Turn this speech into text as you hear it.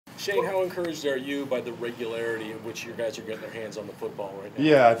Shane, how encouraged are you by the regularity at which your guys are getting their hands on the football right now?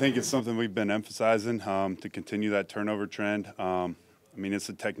 Yeah, I think it's something we've been emphasizing to continue that turnover trend. I mean, it's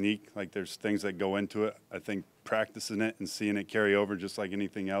a technique. Like, there's things that go into it. I think practicing it and seeing it carry over just like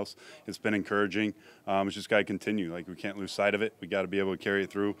anything else, it's been encouraging. It's just got to continue. Like, we can't lose sight of it. We got to be able to carry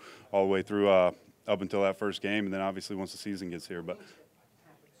it through all the way through up until that first game, and then obviously once the season gets here. But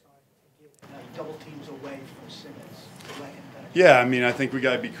double teams away from Simmons. yeah, I mean, I think we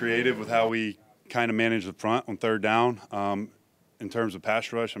got to be creative with how we kind of manage the front on third down. In terms of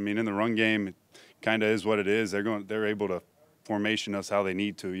pass rush, I mean, in the run game, it kind of is what it is. They're able to formation us how they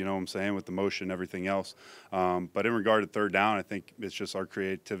need to, you know what I'm saying, with the motion and everything else. But in regard to third down, I think it's just our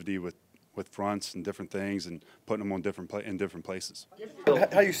creativity with fronts and different things and putting them on in different places.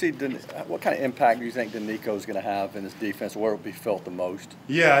 How you see, what kind of impact do you think Danico's going to have in this defense? Where it will be felt the most?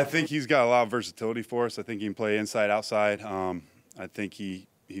 Yeah, I think he's got a lot of versatility for us. I think he can play inside, outside. I think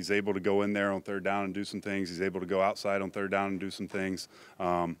he's able to go in there on third down and do some things. He's able to go outside on third down and do some things.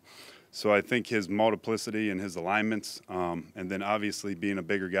 So I think his multiplicity and his alignments, and then obviously being a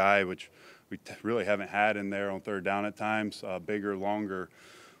bigger guy, which we really haven't had in there on third down at times, bigger, longer,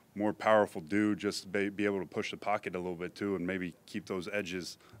 more powerful dude, just to be able to push the pocket a little bit too and maybe keep those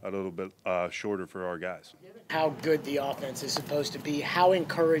edges a little bit shorter for our guys. How good the offense is supposed to be, how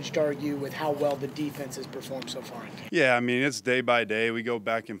encouraged are you with how well the defense has performed so far? Yeah, I mean, it's day by day. We go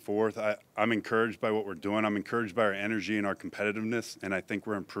back and forth. I'm encouraged by what we're doing. I'm encouraged by our energy and our competitiveness, and I think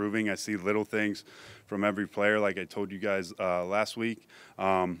we're improving. I see little things from every player, like I told you guys last week.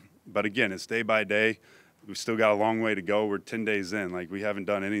 But again, it's day by day. We still got a long way to go. We're 10 days in. Like, we haven't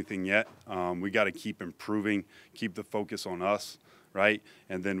done anything yet. We got to keep improving, keep the focus on us, right?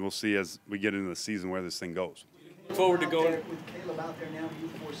 And then we'll see as we get into the season where this thing goes. Look forward to going. With Caleb out there now, do you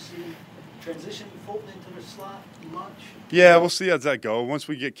foresee transitioning Fulton into the slot much? Yeah, we'll see as that goes. Once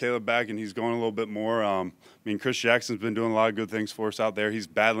we get Caleb back and he's going a little bit more, I mean, Chris Jackson's been doing a lot of good things for us out there. He's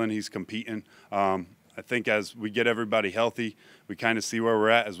battling, he's competing. I think as we get everybody healthy, we kind of see where we're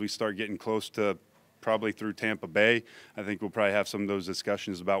at as we start getting close to probably through Tampa Bay. I think we'll probably have some of those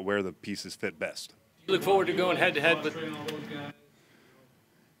discussions about where the pieces fit best. You look forward to going head-to-head with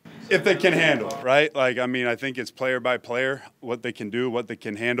if they can handle, right? Like, I mean, I think it's player by player, what they can do, what they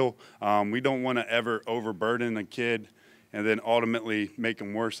can handle. We don't want to ever overburden a kid and then ultimately make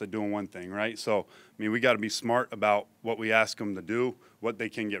them worse at doing one thing, right? So, I mean, we got to be smart about what we ask them to do, what they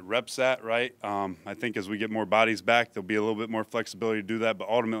can get reps at, right? I think as we get more bodies back, there'll be a little bit more flexibility to do that, but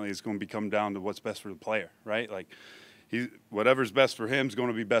ultimately it's going to come down to what's best for the player, right? Like, whatever's best for him is going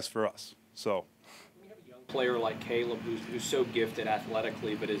to be best for us. So. Player like Caleb who's so gifted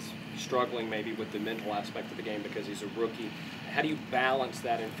athletically but is struggling maybe with the mental aspect of the game because he's a rookie. How do you balance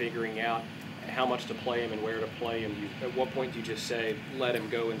that in figuring out how much to play him and where to play him? At what point do you just say, let him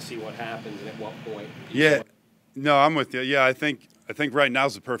go and see what happens, and at what point? Yeah, no, I'm with you. Yeah, I think right now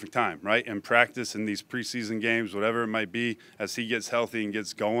is the perfect time, right? In practice, in these preseason games, whatever it might be, as he gets healthy and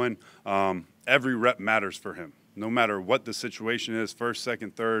gets going, every rep matters for him. No matter what the situation is, first,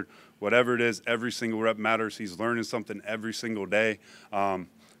 second, third, whatever it is, every single rep matters. He's learning something every single day.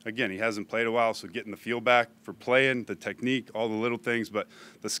 Again, he hasn't played a while, so getting the feel back for playing, the technique, all the little things, but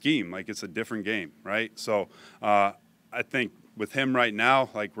the scheme, like, it's a different game, right? So I think with him right now,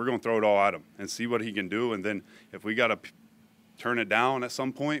 like, we're going to throw it all at him and see what he can do. And then if we got to turn it down at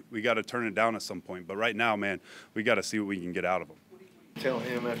some point, we got to turn it down at some point. But right now, man, we got to see what we can get out of him. Tell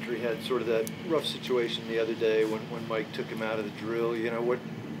him after he had sort of that rough situation the other day when Mike took him out of the drill, you know, what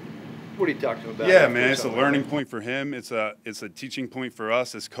do you talk to him about? Yeah, man, it's a learning point for him. It's a teaching point for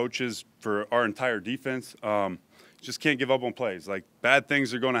us as coaches for our entire defense. Just can't give up on plays. Like, bad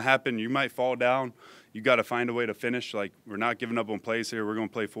things are going to happen. You might fall down. You got to find a way to finish. Like, we're not giving up on plays here. We're going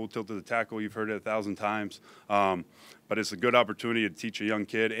to play full tilt to the tackle. You've heard it 1,000 times. But it's a good opportunity to teach a young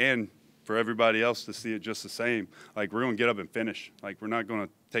kid and for everybody else to see it just the same. Like, we're going to get up and finish. Like, we're not going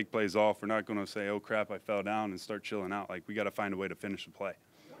to take plays off. We're not going to say, oh, crap, I fell down and start chilling out. Like, we got to find a way to finish the play.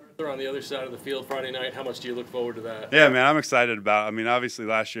 They're on the other side of the field Friday night. How much do you look forward to that? Yeah, man, I'm excited about it. I mean, obviously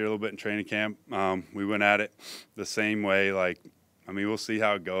last year a little bit in training camp, we went at it the same way. Like, I mean, we'll see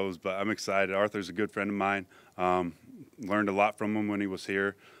how it goes, but I'm excited. Arthur's a good friend of mine. Learned a lot from him when he was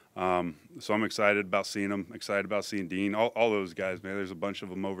here. So I'm excited about seeing him, excited about seeing Dean, all those guys, man. There's a bunch of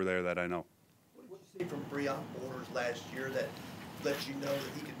them over there that I know. What did you see from Breon Borders last year that lets you know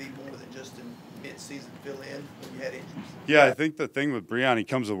that he could be more than just a mid-season fill-in when you had injuries? Yeah, I think the thing with Breon, he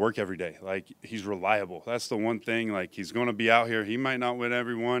comes to work every day. Like, he's reliable. That's the one thing. Like, he's going to be out here. He might not win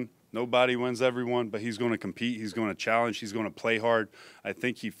every one. Nobody wins everyone, but he's going to compete. He's going to challenge. He's going to play hard. I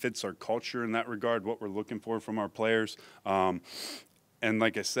think he fits our culture in that regard, what we're looking for from our players. And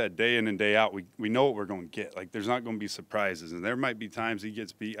like I said, day in and day out, we know what we're going to get. Like, there's not going to be surprises. And there might be times he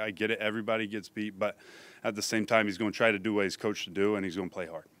gets beat. I get it. Everybody gets beat. But at the same time, he's going to try to do what he's coached to do, and he's going to play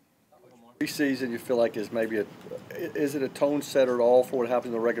hard. Preseason, you feel like is maybe is it a tone setter at all for what happens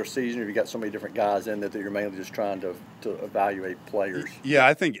in the regular season? Or have you got so many different guys in that you're mainly just trying to evaluate players? Yeah,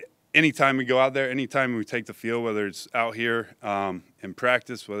 I think anytime we go out there, anytime we take the field, whether it's out here in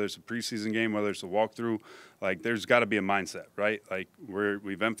practice, whether it's a preseason game, whether it's a walkthrough, like there's got to be a mindset, right? Like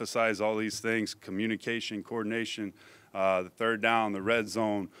we've emphasized all these things: communication, coordination, the third down, the red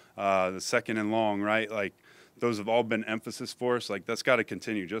zone, the second and long, right? Like those have all been emphasis for us. Like that's got to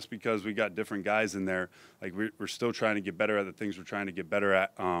continue. Just because we got different guys in there, like we're still trying to get better at the things we're trying to get better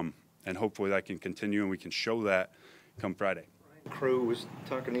at, and hopefully that can continue and we can show that come Friday. Crow was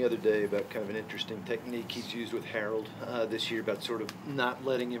talking the other day about kind of an interesting technique he's used with Harold this year about sort of not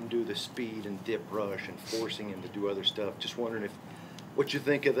letting him do the speed and dip rush and forcing him to do other stuff. Just wondering what you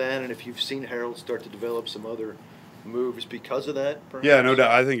think of that, and if you've seen Harold start to develop some other moves because of that. Perhaps? Yeah, no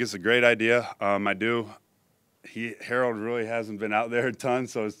doubt. I think it's a great idea. I do. Harold really hasn't been out there a ton,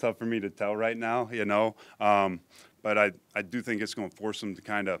 so it's tough for me to tell right now, you know. But I do think it's going to force him to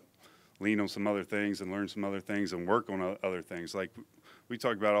kind of lean on some other things and learn some other things and work on other things. Like we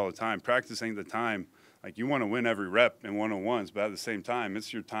talk about all the time, practice ain't the time. Like you want to win every rep in one-on-ones, but at the same time,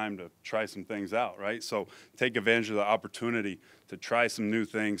 it's your time to try some things out, right? So take advantage of the opportunity to try some new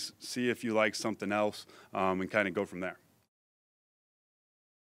things, see if you like something else, and kind of go from there.